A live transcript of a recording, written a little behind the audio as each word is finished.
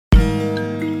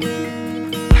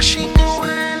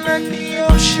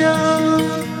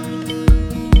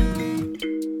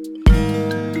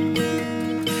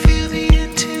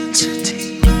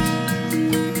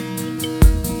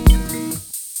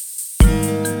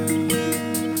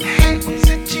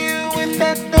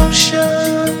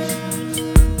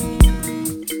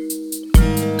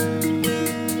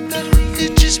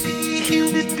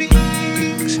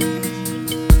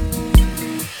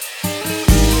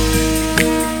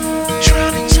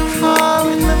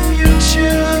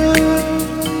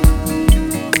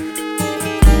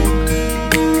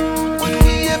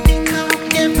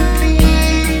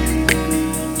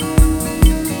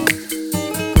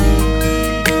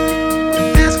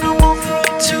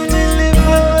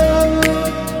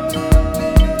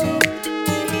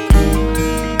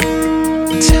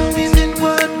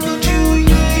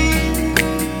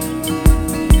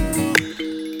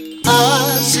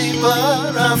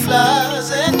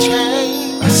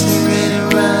chains,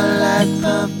 spinning around like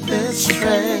puppets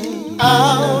train.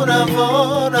 Out of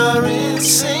order, it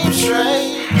seems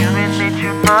strange. You mean that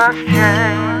you must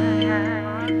change.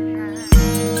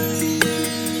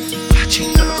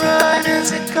 Watching the ride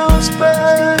as it goes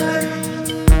by,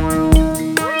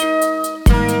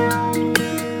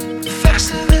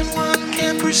 faster than one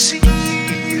can perceive.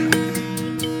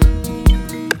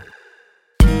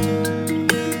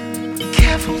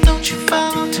 Careful, don't you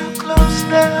follow too close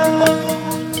now.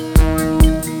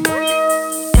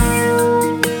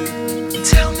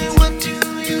 Tell me, what do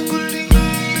you believe?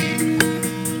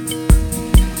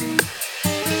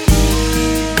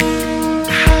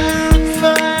 Higher and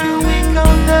fire we go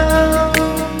now.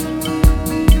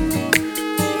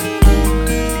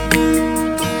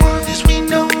 The world as we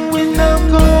know it now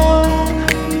gone.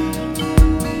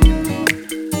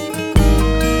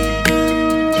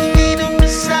 We need a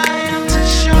Messiah to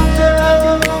show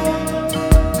down.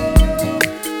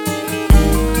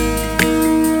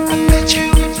 I bet you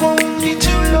it won't be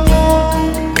too long.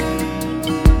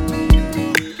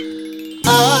 I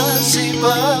see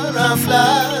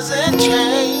butterflies and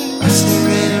chains,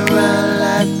 spinning around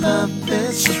like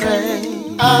puppets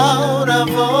train. Out of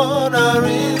order,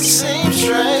 it seems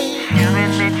strange. You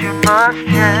mean that you must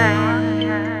change.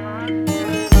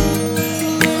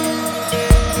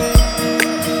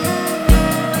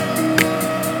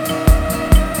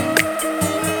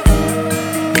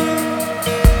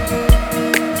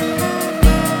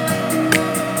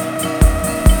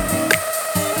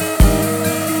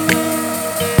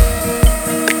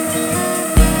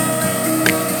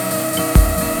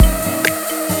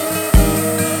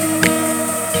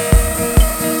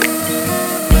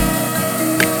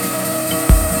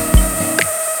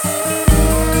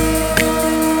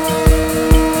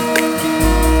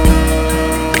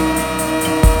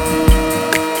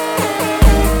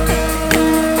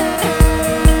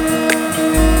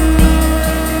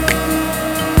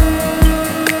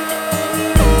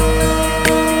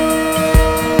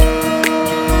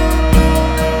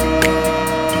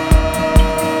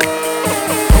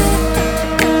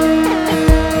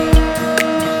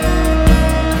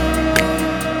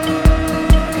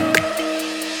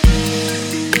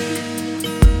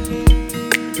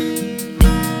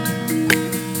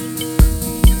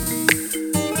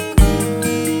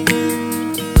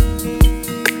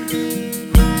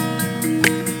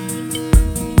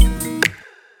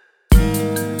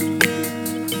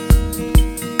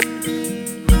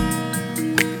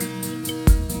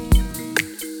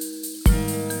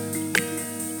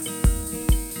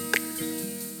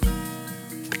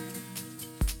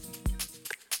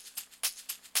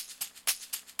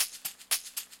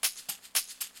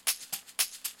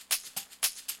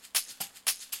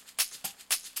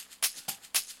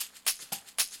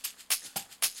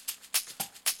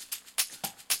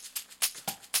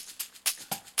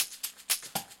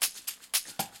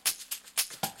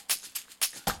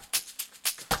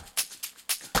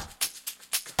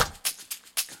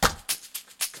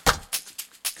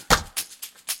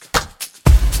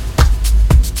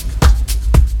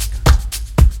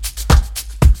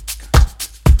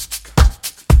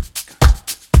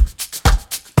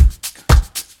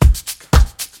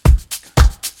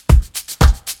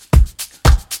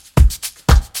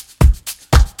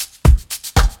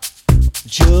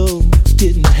 Joe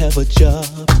didn't have a job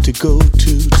to go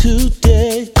to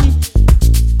today.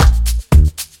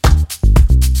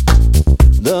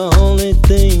 The only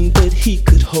thing that he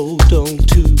could hold on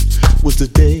to was the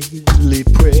daily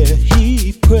prayer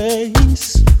he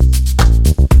prays.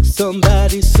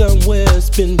 Somebody somewhere's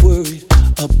been worried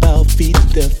about feeding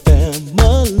their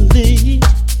family.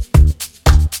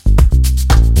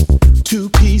 2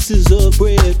 pieces of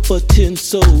bread for 10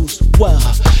 souls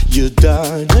while you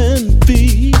dine and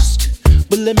feast.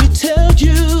 But let me tell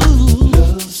you,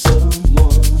 love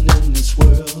someone in this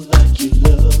world like you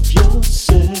love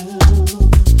yourself.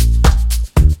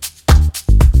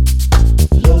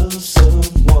 Love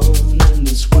someone in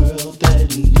this world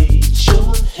that needs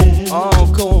your help. Oh,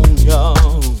 come on,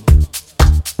 y'all.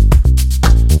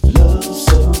 Love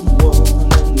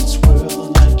someone in this world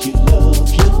like you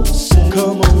love yourself.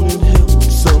 Come on and help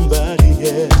somebody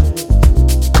else.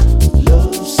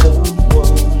 Love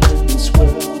someone in this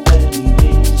world that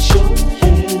needs your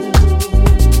help.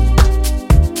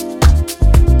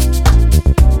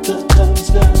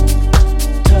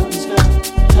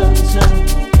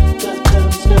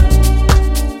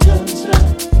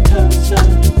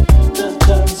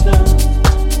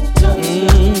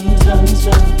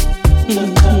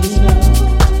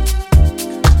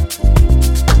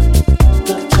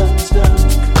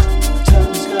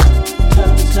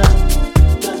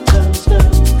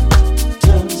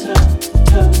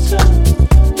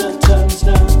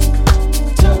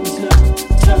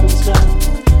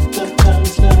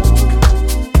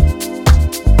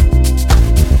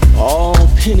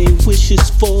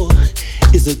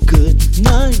 good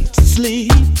night's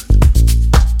sleep.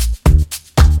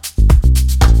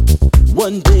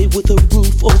 One day with a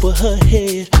roof over her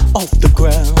head, off the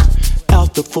ground,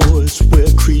 out the forest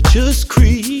where creatures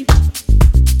creep.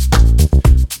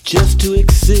 Just to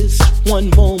exist one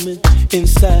moment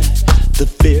inside the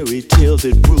fairy tale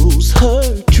that rules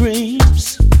her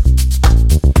dreams.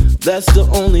 That's the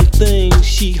only thing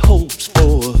she hopes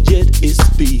for, yet it's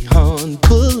beyond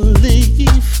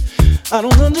belief. I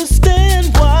don't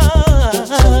understand why.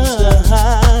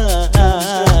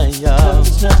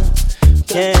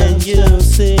 Can you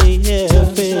see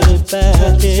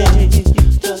everybody?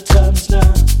 The time is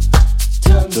now.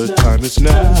 The time is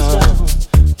now.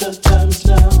 The time is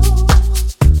now.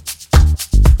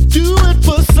 Do it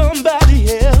for somebody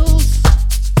else,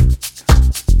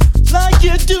 like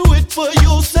you do it for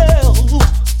yourself.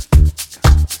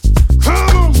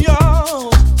 Come on,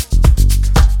 y'all.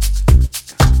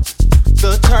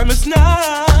 The time is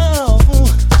now.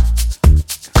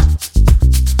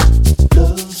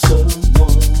 Love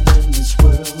someone in this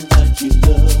world like you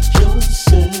love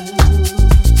yourself.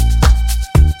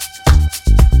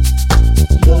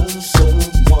 Love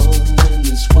someone in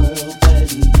this world that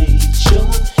needs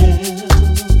your help.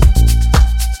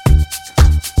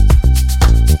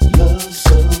 Love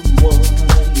someone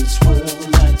in this world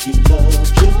like you love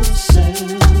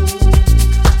yourself.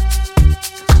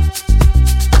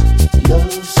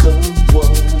 Love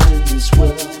someone in this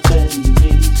world that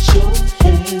needs your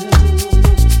help.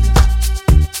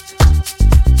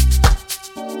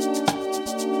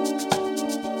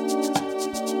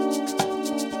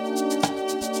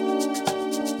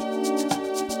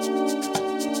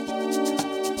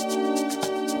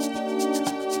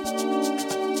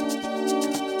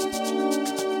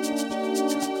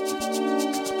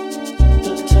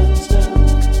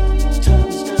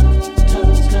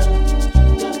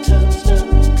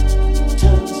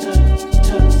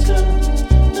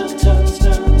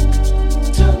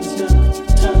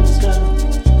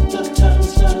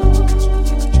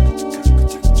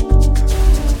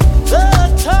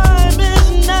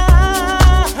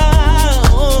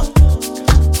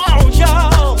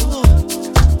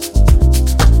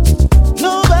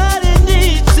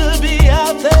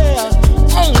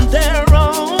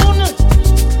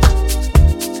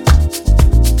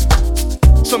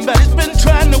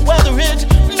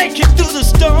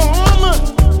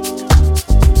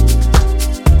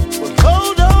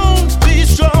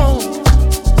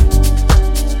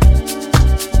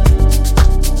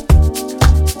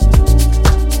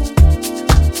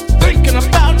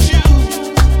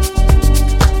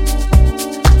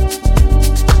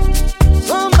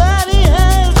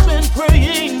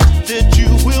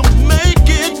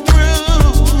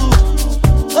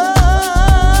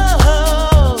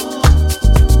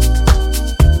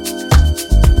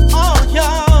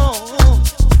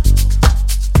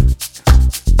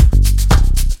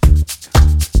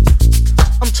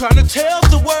 Trying to tell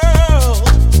the world,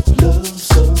 love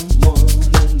someone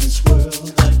in this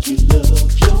world like you love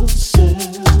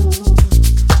yourself.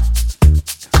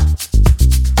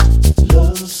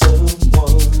 Love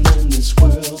someone in this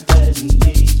world that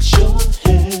needs your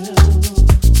help.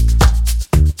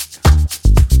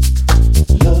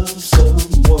 Love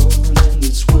someone in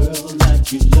this world like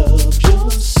you love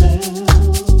yourself.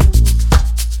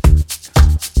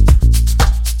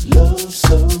 Love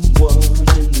someone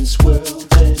in this world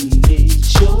that needs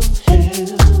your help.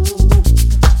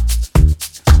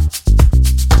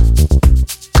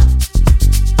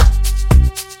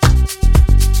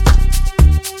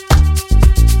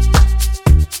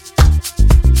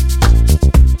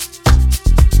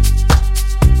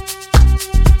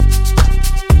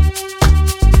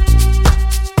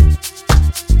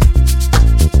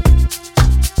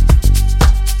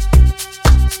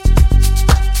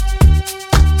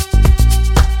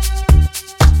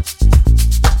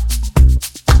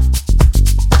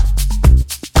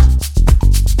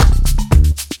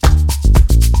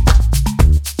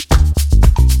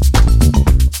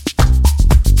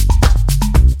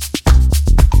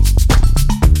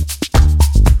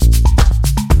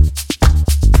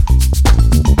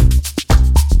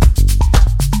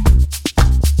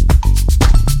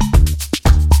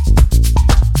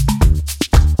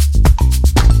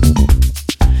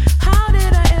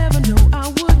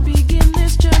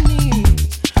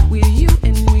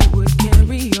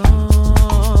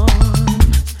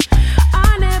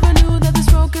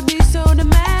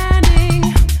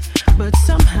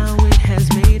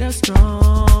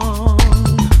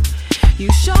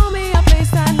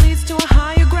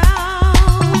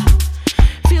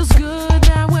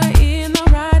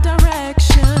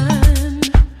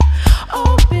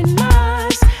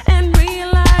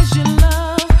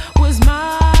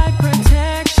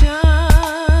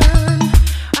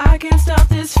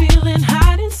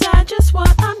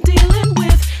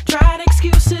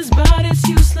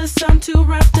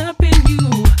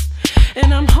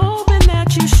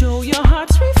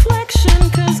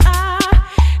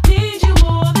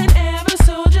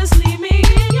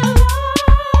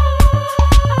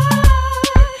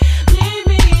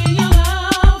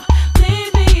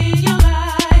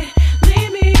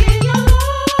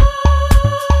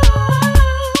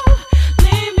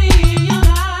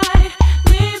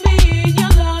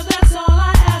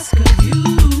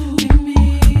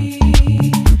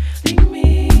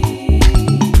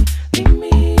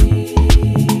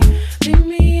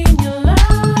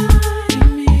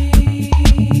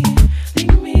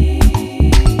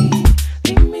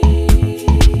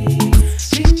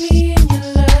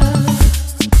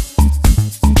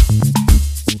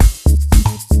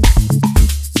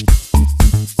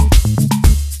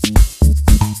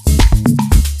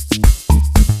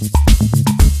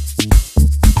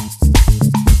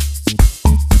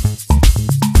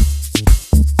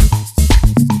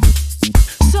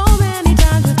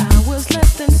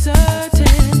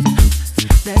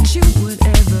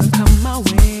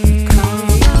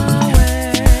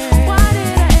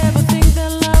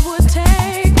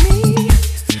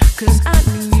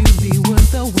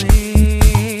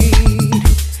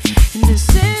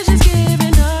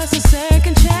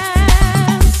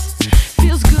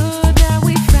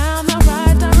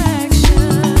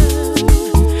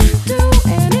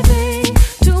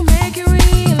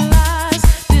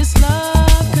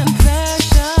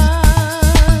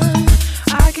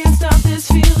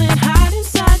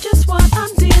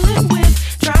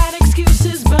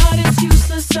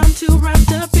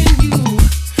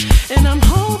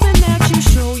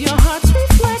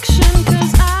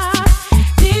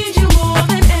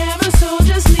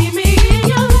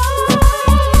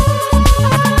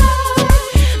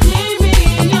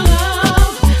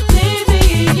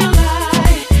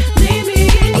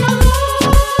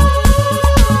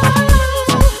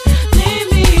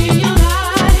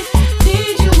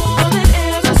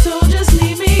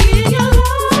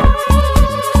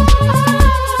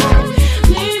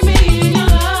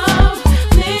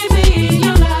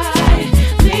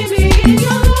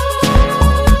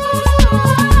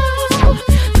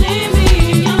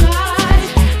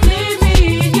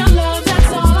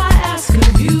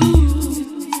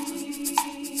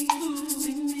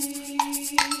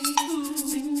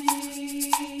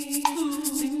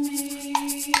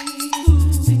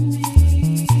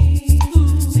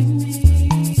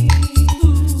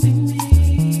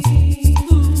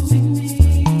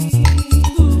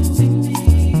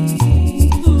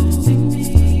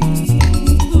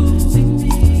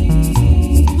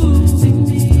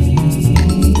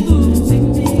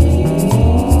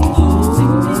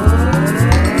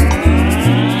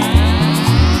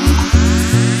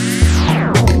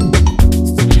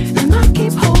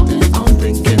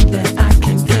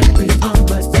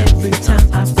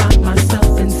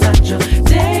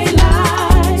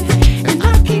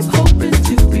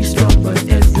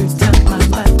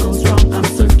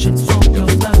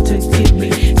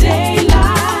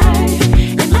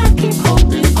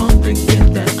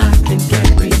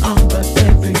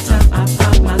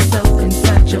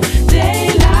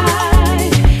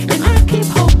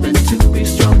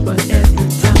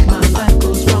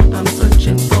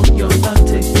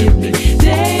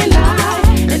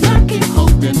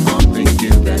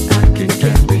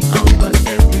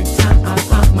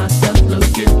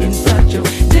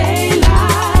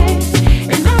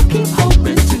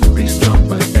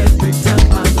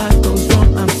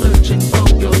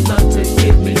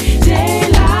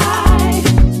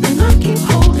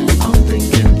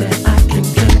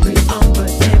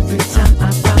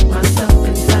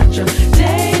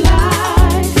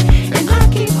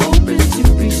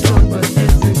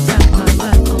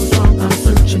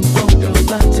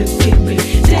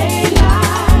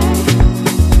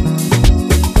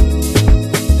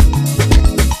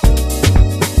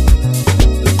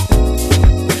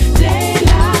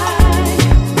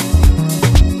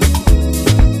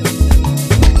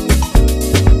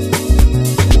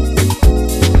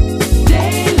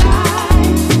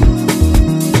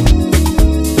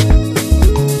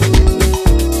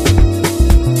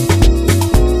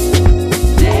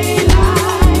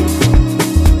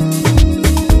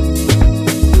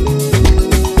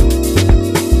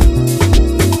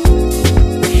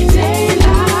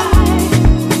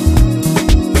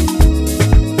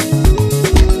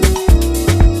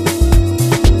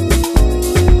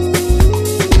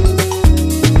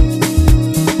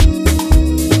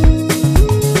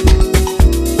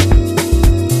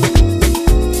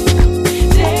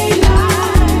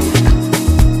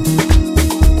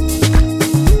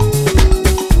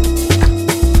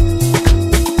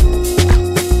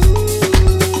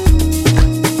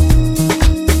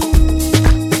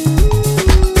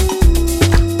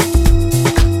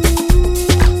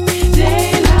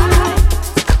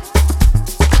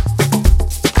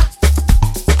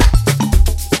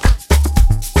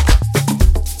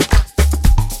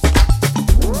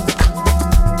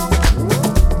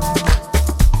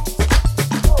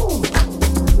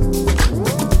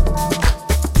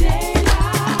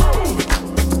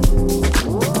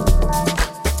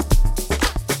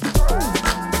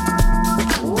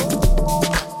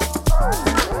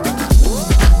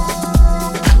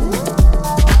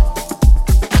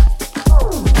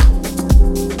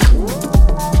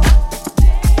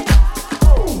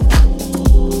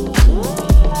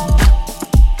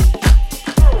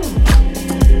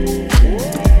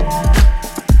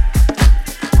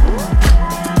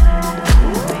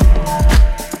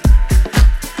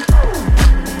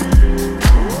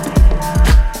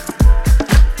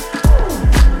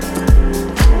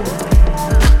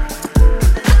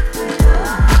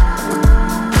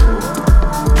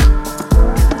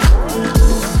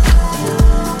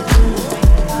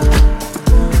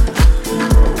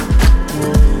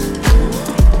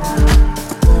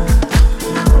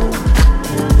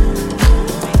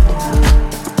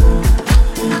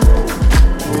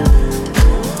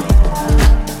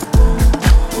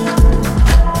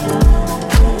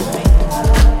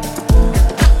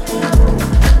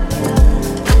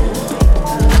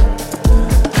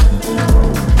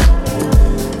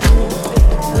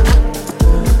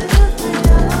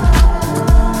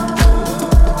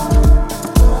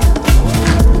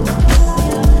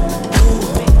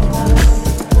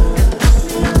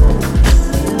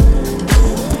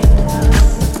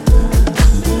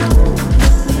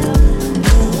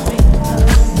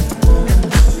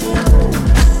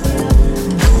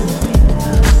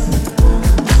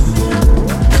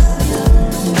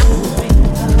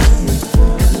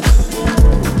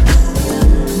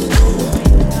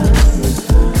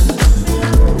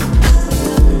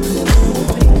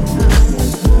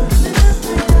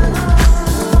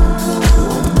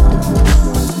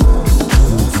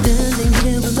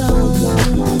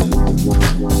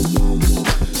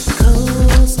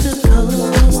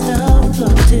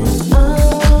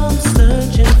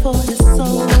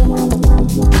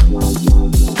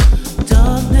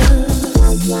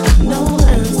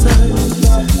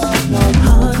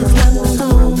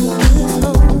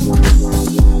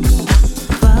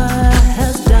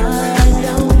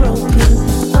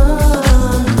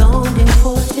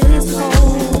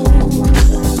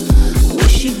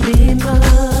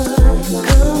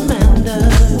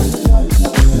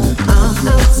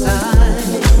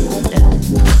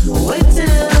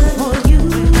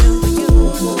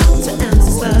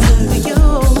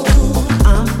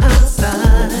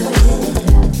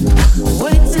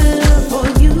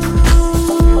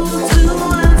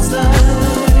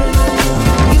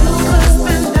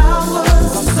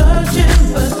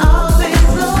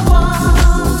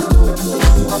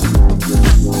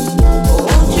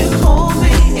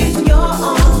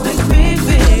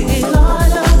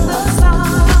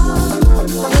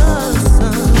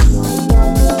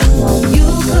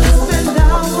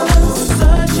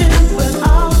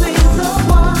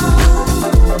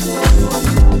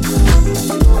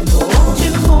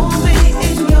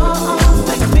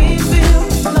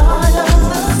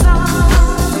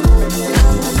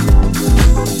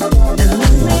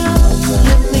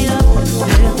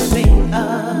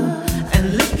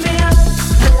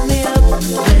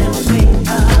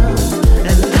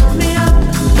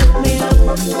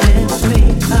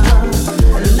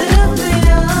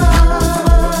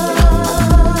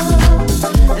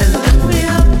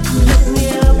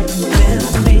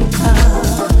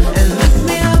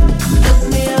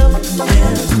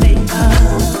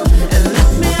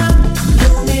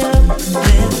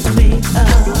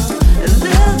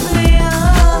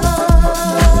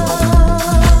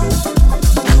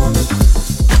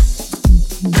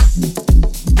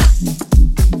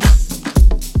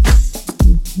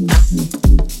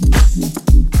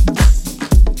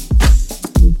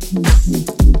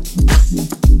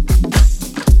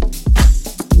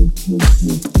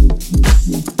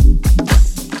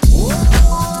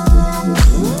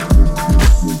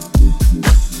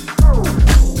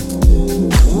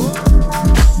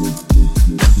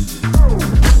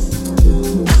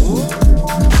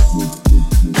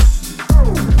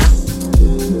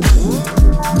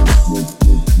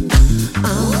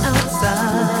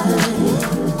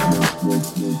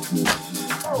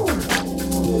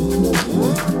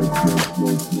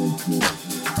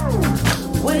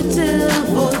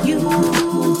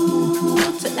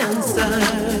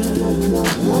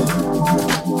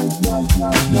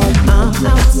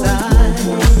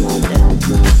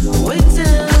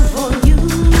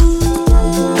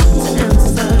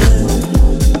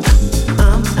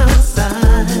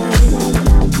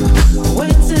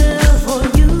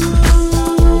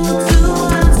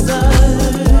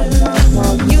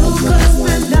 You could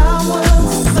spend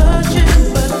hours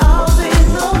searching, but I'll be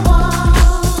the one.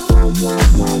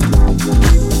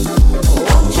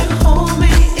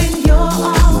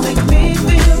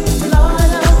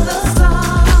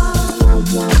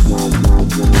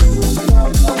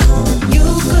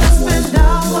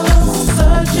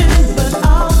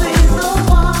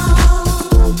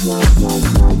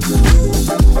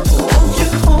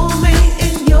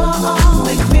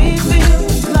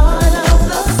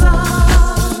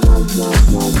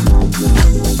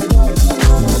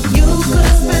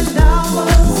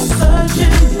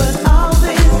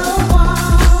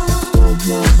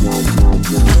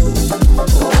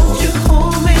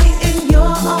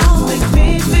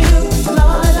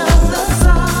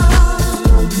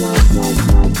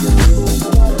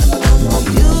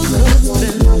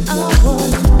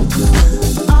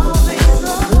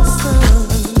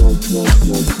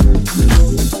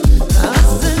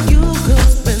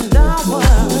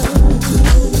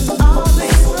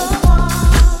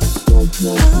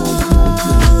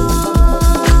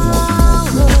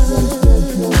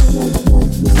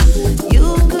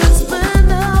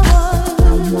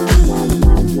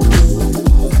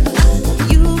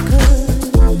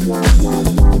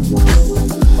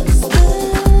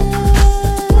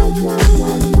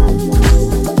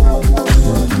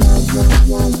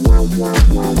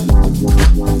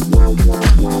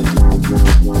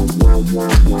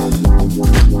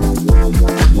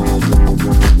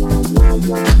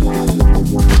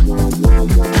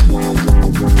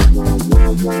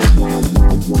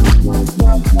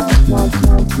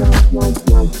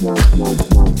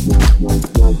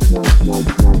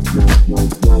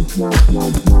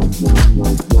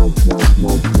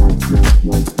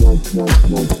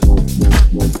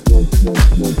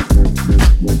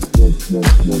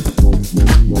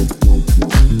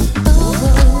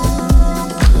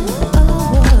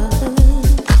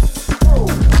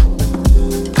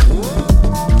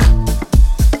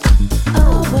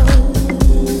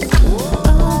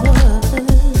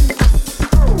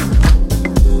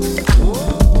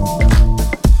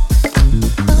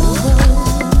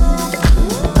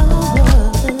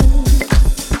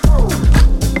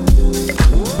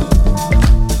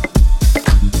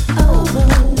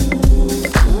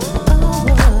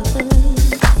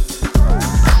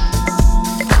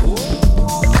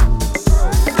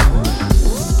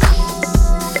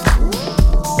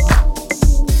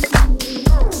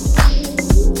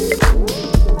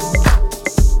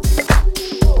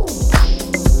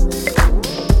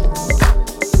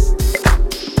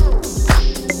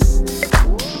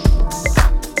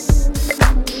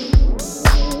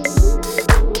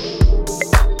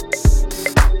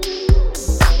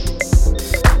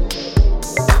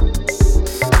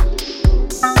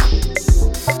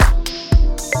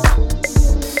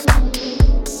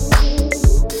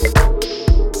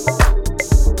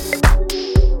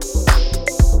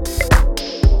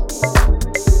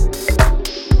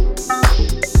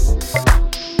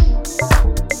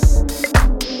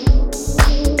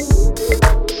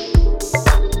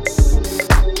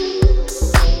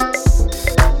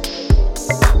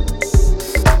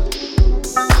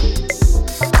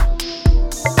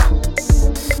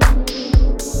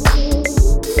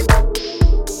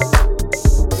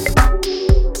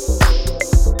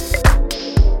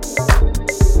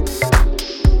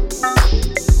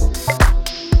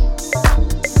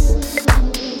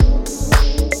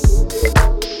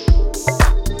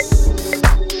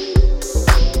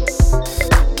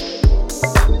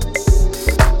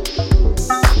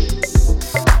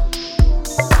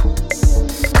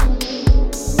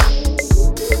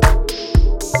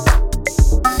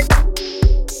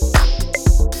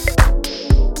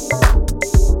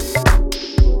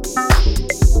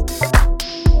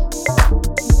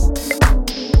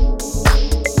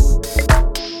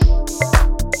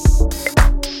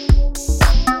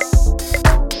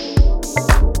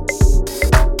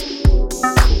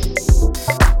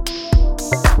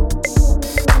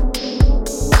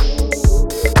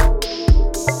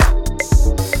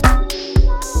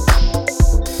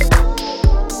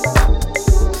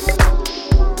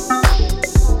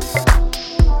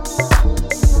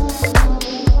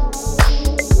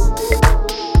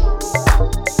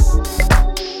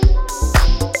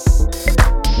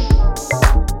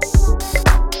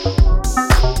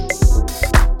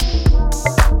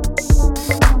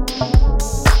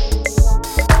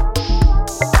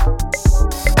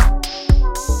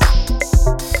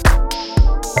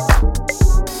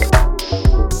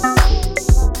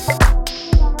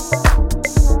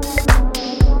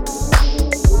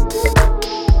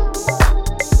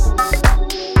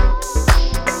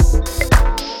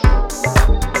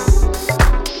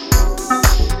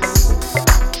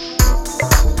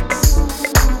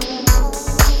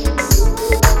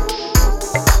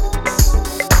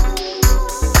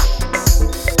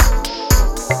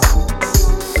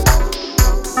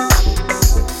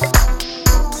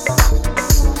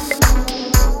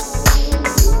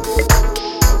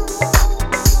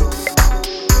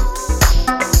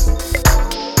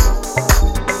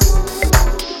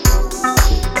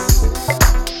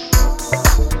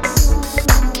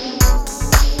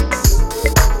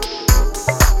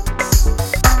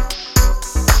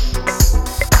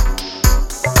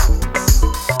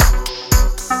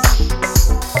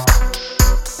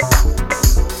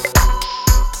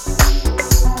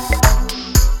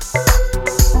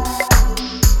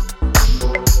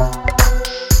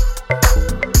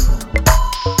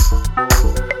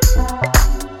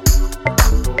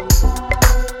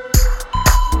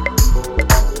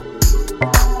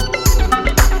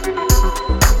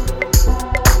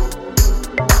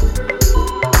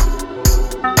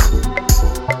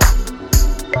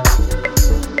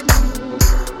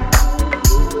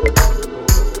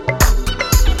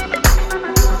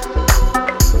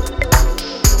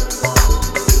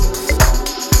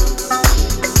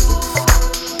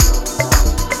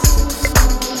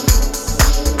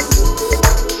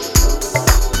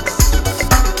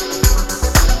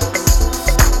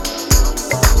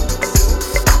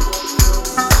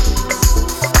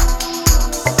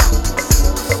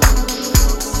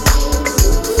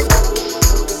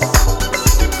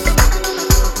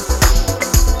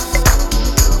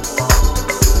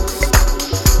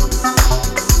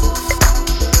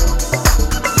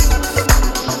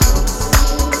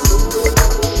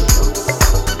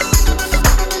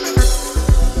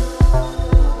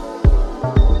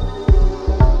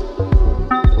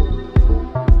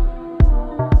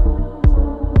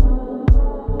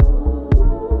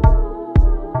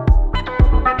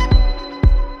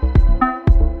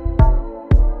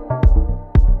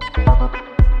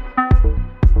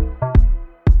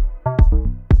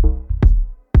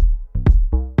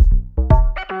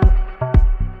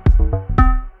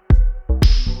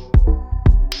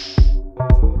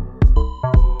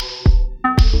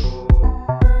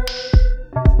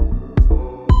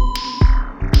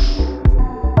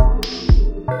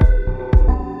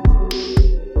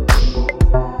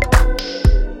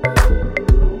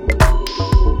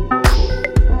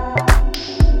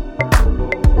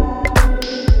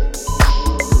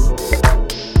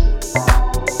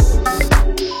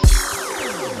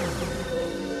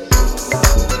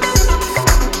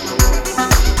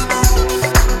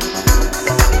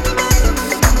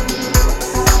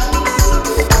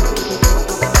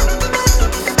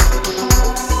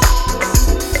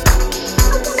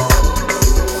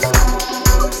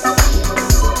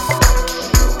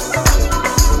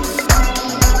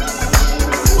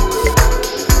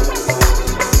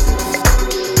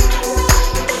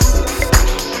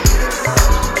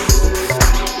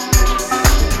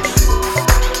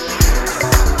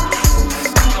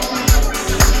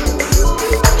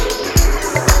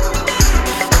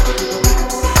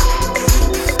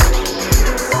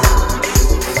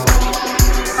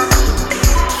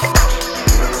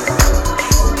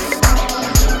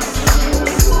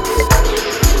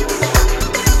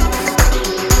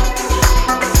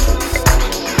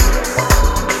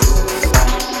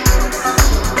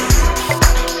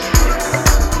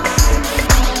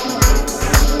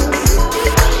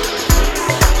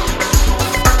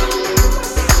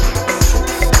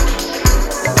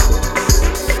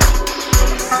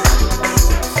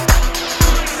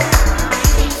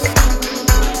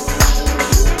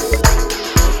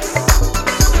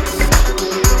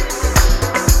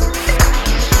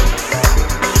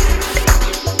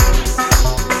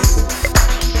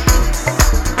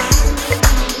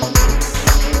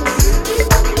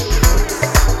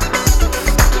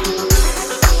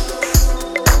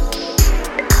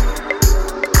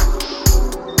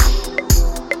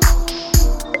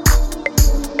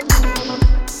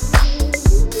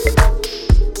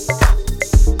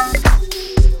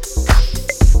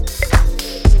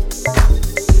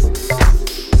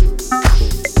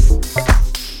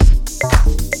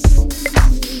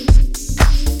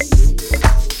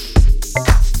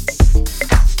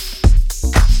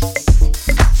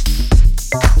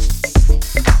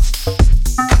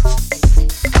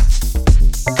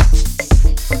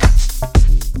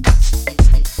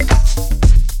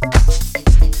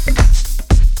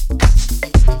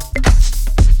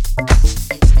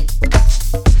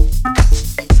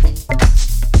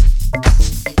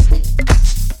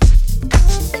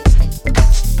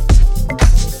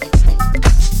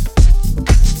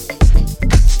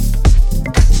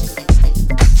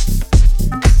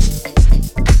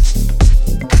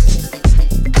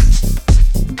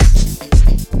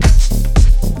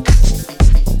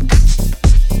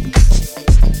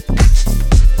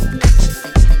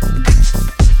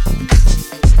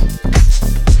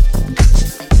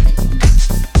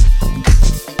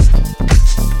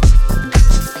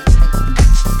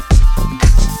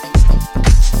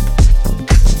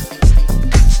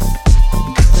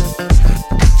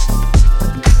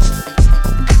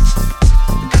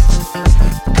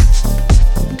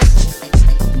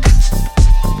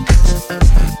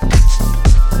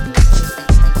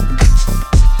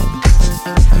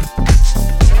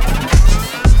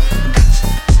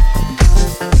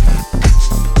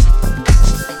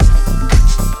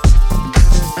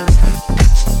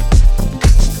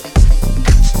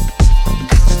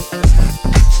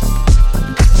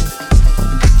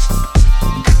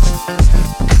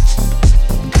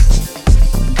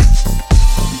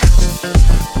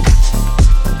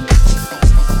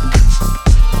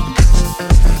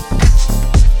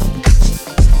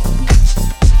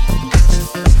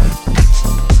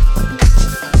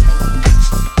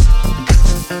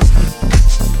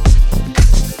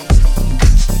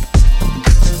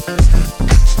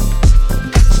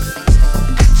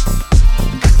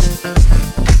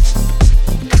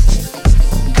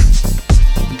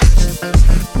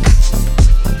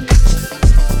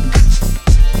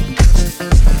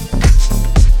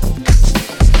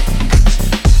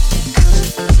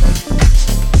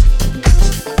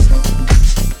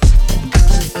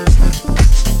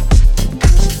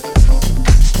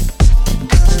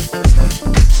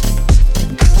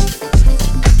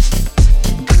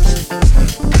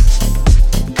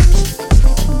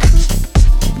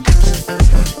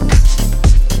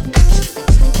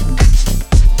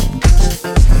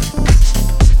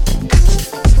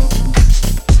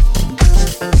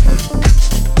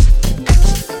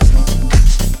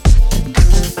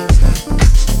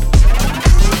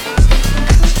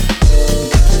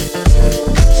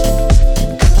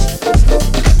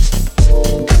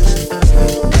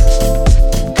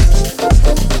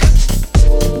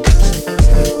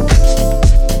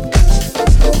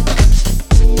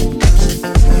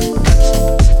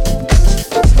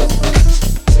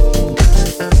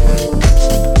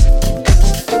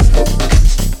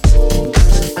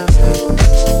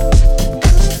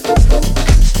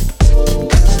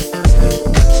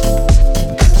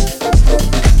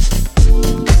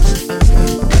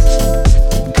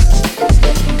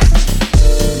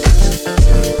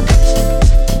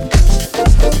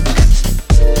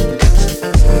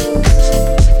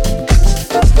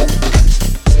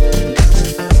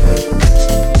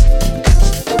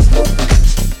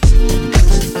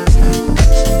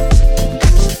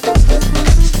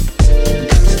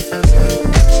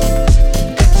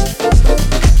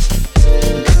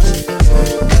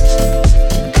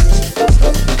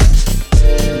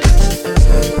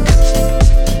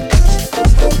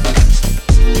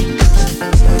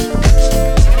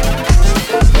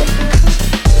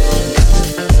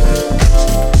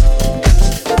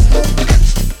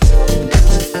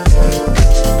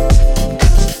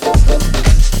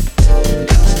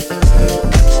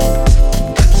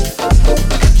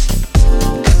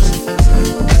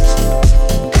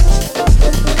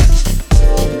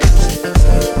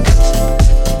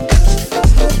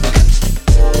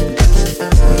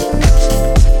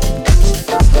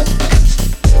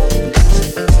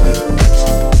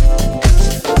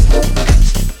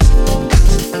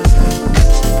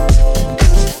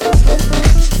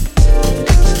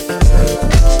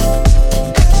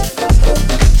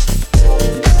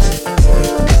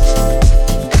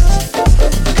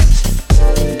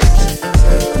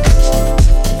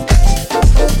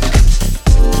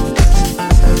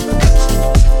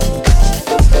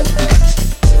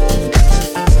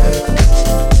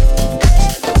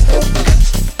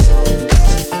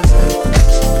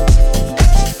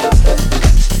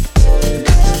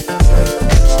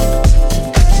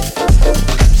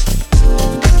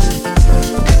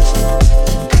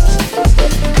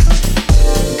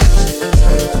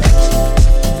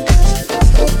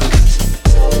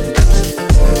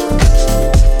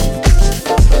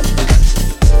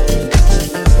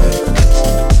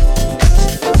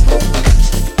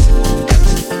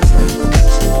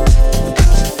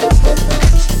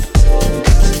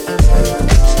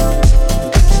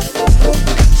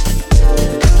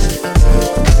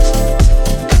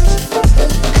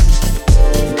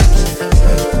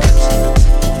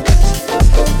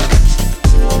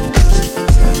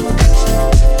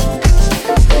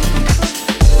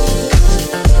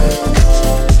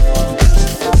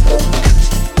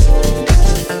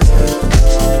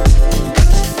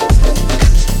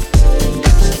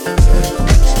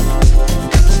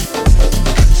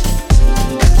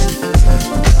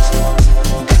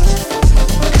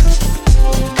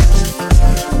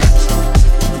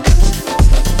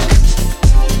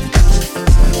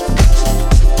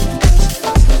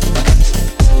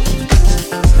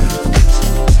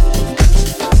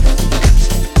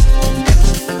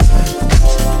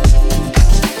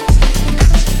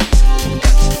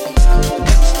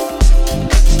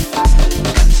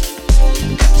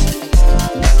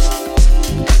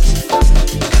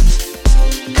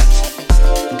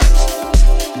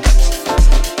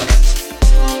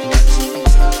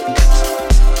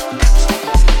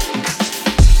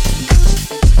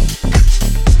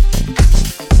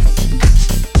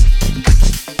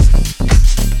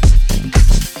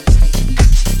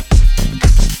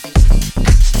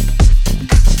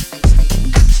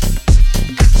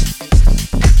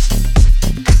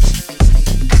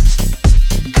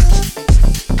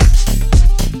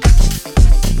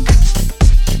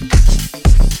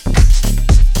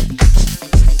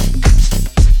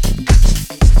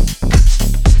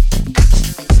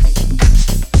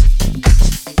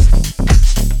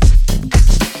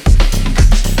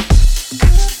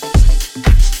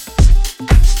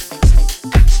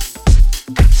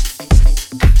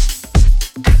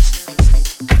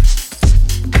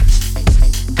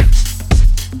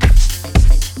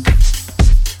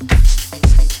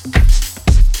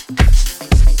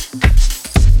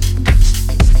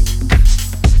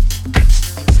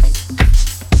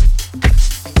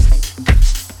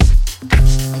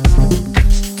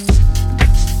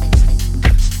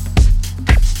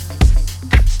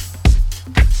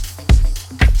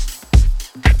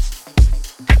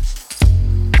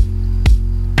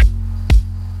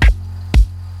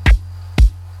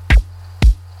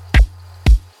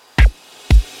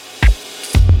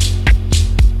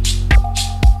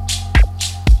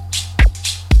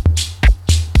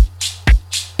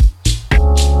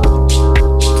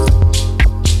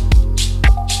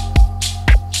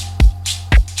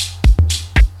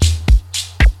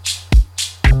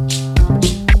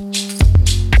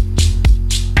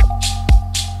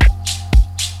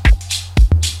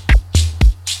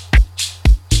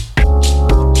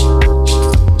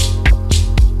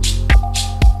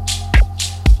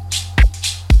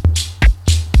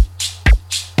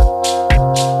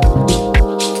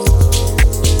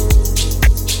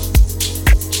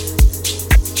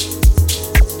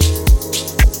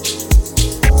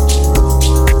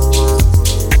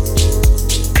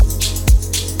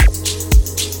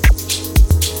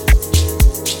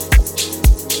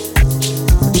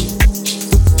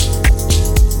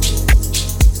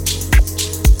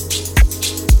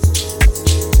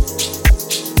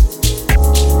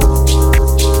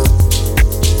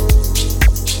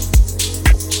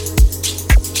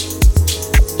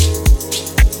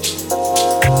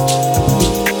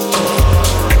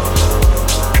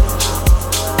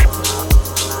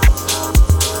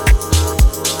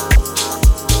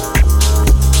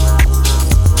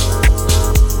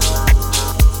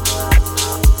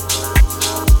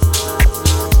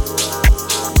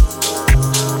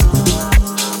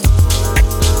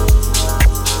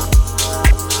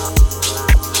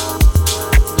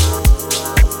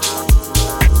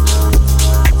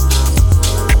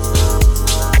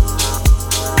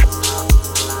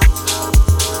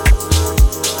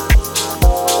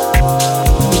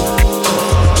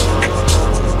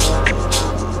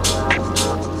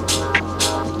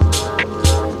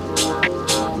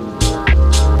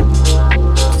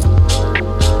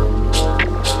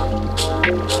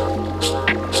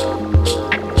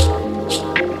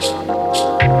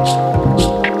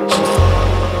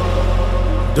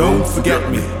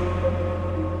 forget me.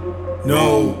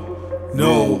 No,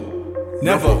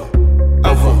 never,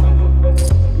 ever.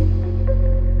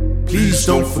 Please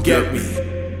don't forget me.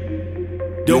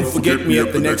 Don't forget me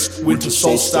at the next winter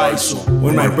solstice or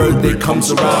when my birthday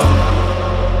comes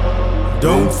around.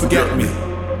 Don't forget me.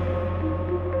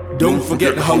 Don't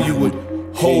forget how you would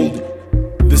hold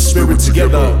the spirit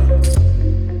together.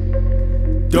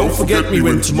 Don't forget me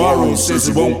when tomorrow says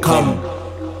it won't come.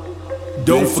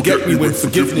 Don't forget me when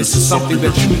forgiveness is something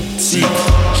that you seek.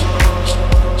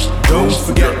 Don't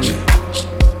forget me.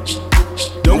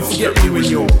 Don't forget me when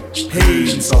your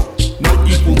pains are not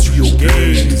equal to your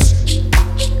gains.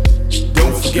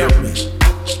 Don't forget me.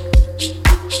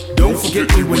 Don't forget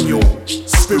me when your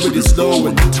spirit is low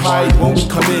and the tide won't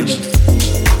come in.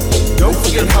 Don't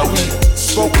forget how we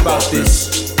spoke about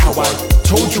this, how I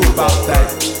told you about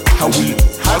that, how we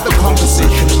had the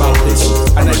conversation about this,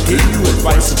 and I gave you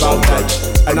advice about that,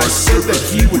 and I said that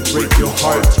he would break your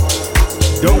heart.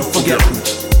 Don't forget me.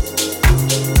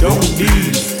 Don't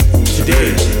leave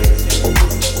today.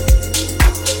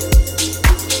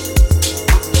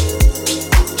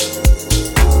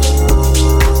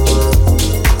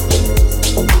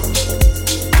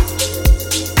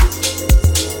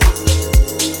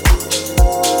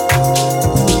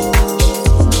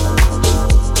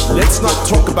 Let's not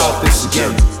talk about this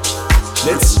again.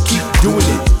 Let's keep doing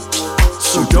it.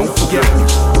 So don't forget me.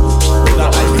 Whether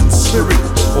I'm in spirit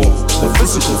or the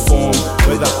physical form,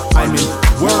 whether I'm in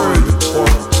word or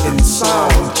in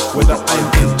sound, whether I'm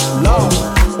in love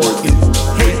or in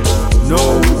hate.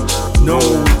 No,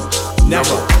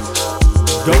 never.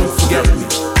 Don't forget me.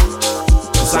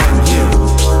 'Cause I'm here.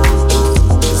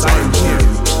 'Cause I'm here.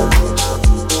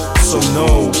 So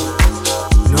no,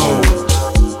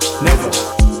 never.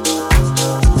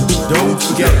 Don't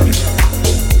forget me.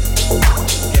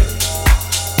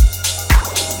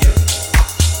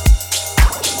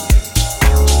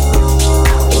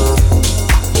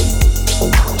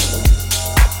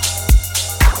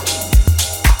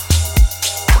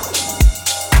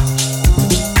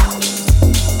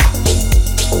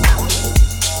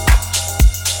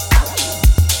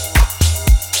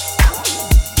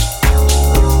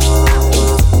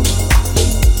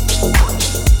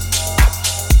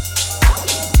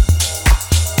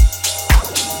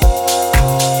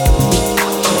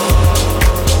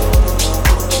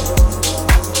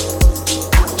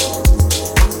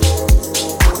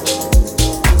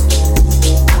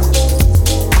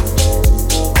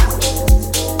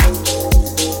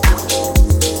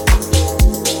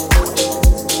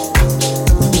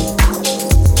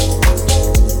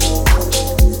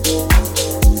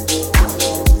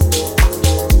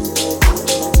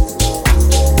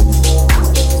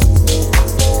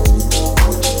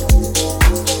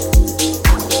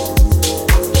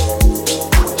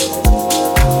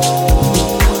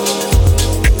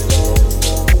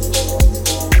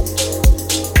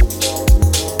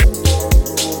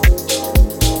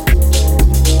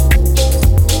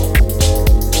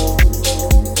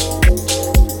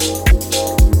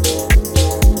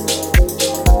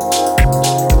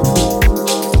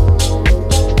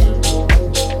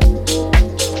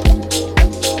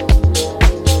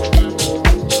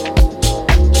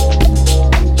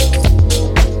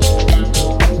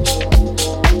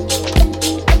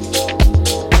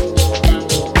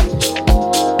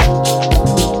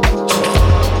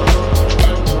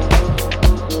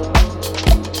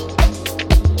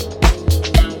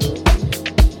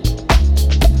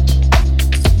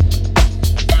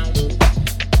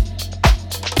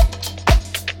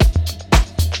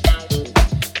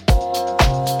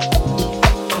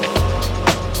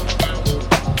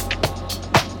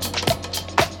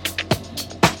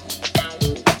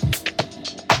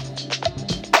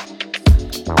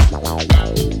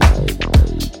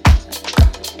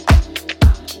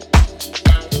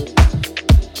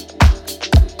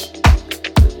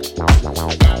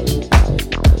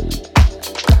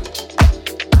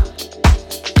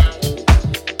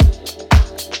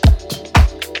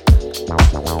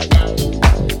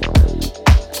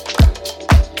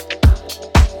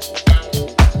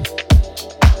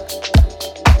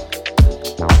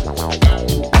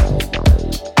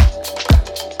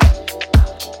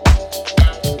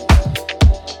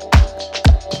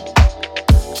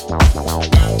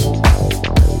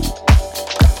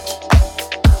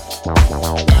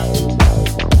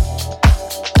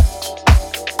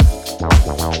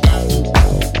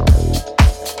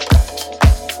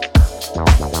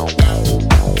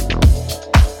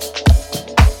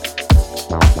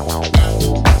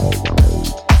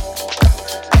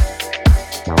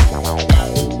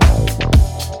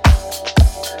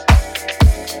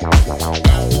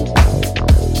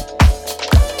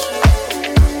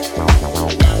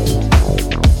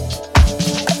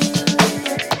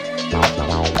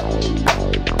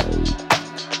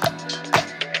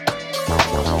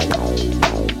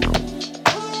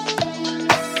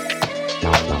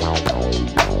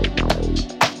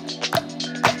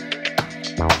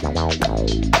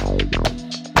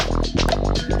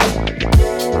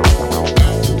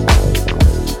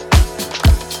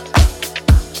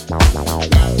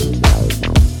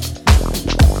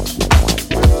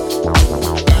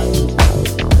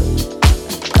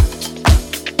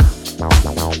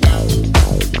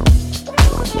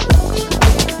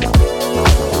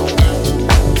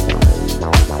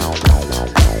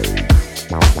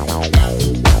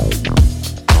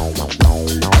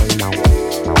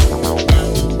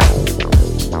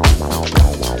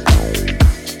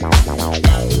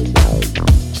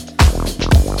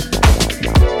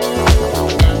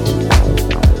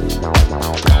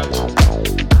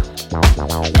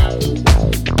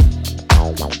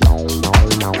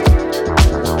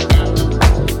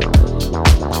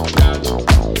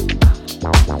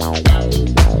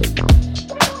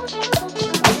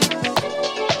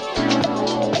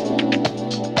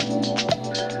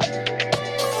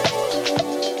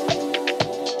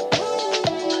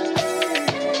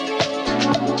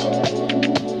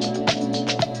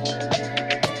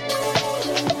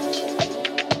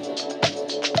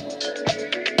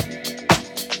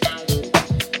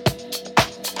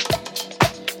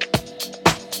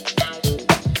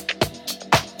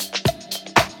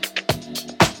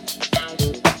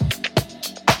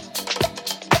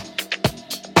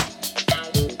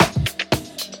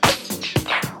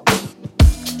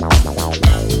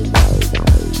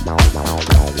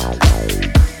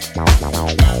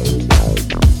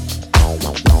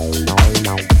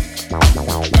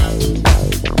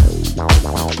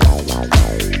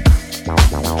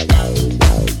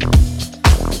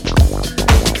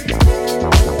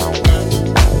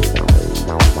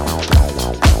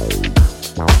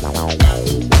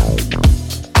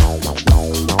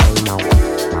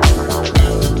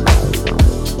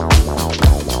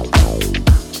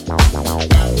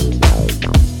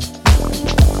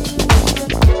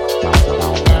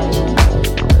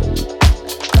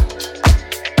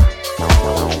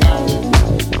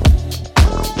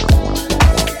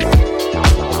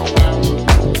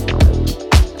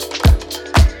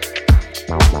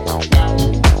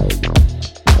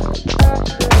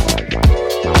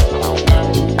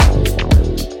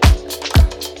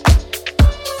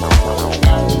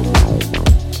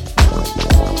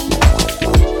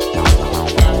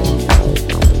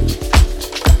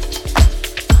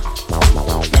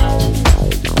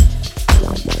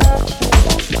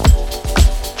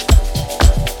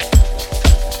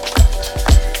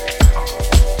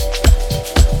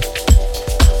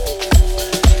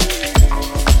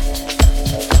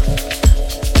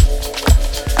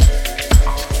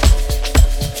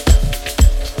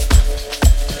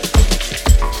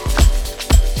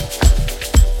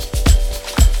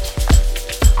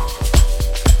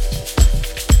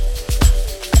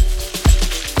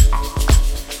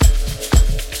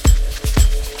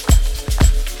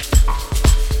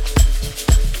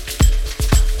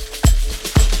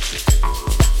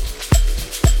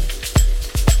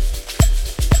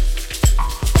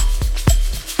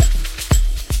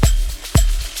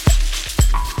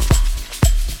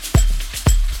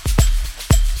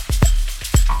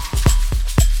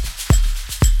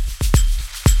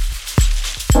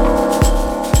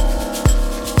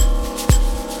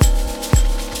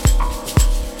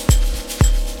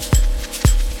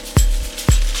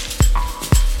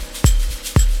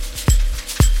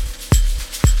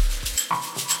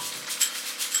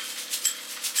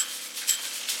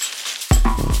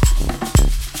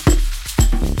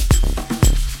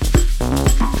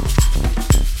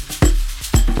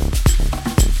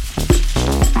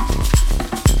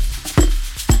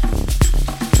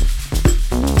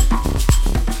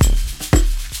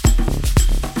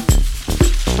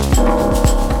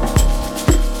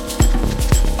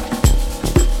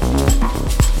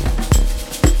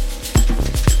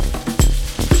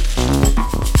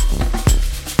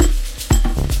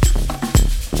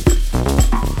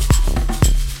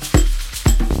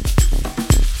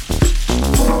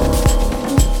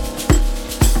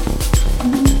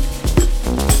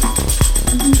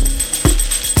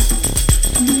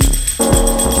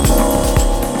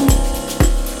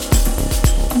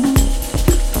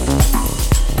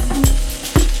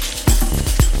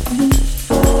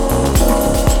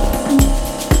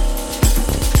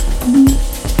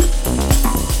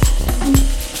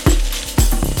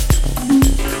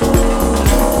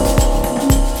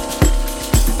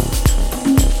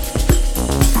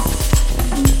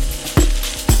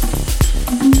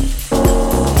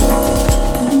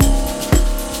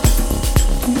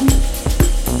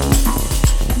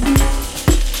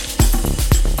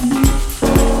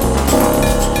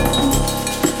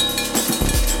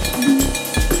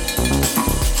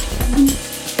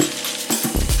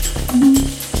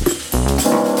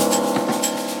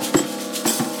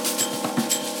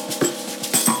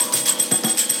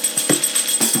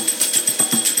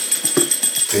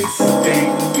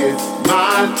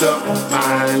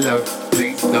 my love,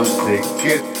 please don't take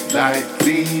it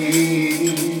lightly.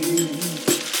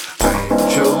 I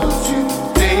chose you,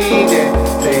 lady,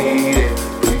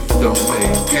 please don't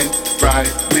make it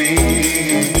rightly.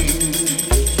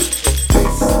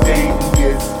 This thing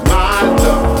is my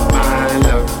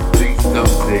love, please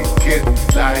don't take it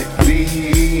lightly.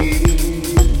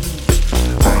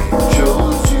 I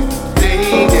chose you,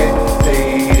 lady,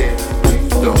 please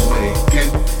don't make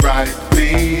it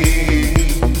rightly.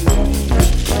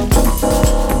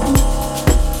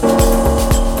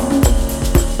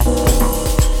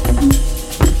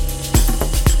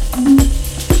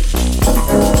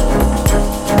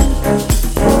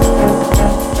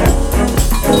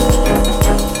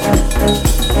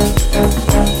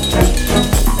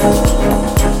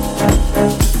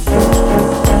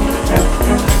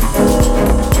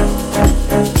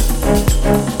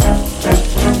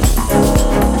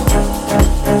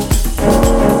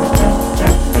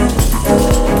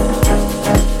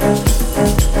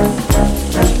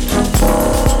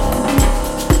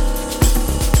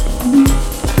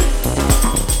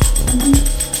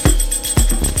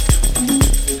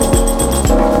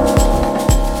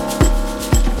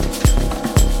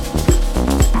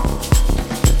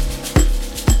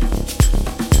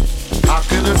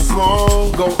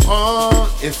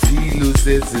 fall if he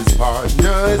loses his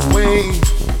partner's way.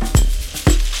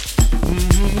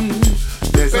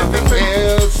 There's nothing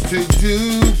else to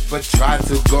do but try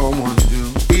to go on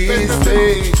do his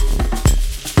thing.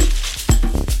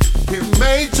 He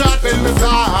may try to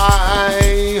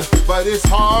lie, but it's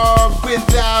hard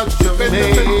without your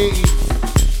name.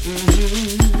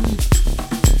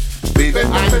 Baby,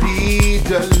 I need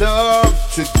your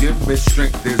love to give me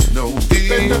strength. There's no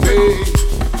delay.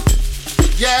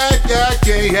 Yeah, yeah,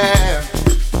 yeah, yeah.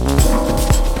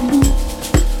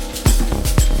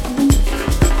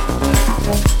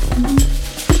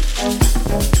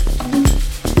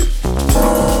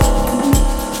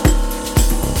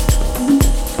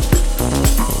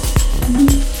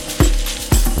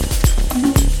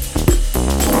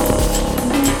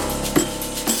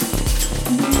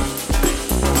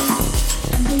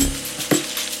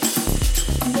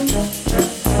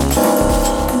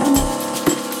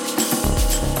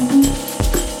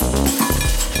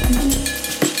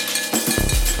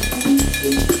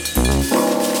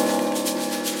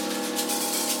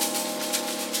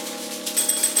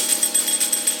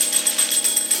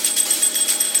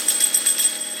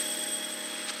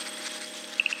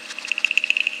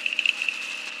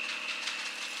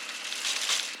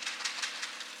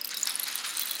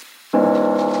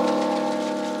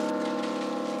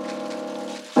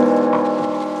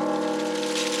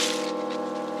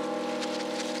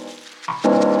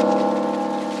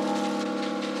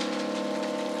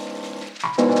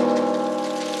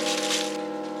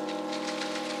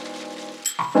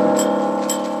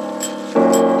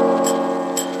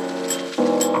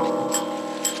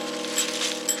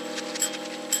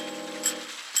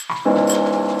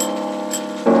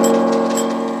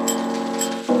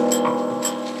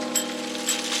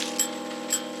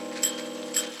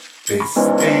 This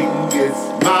thing is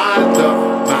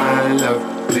my love,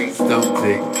 please don't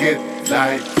take it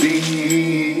lightly.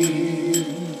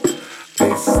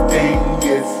 This thing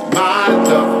is my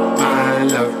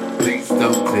love, please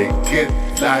don't take it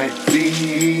lightly.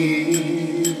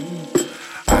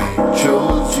 I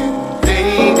chose you,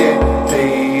 lady,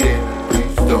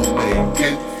 please don't make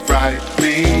it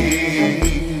frightening.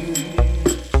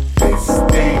 This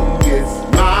thing is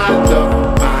my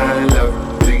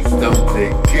love, please don't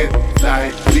take it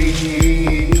lightly.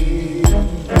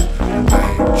 I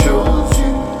chose you,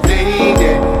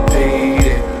 lady,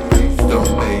 please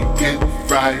don't make it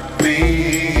frightening.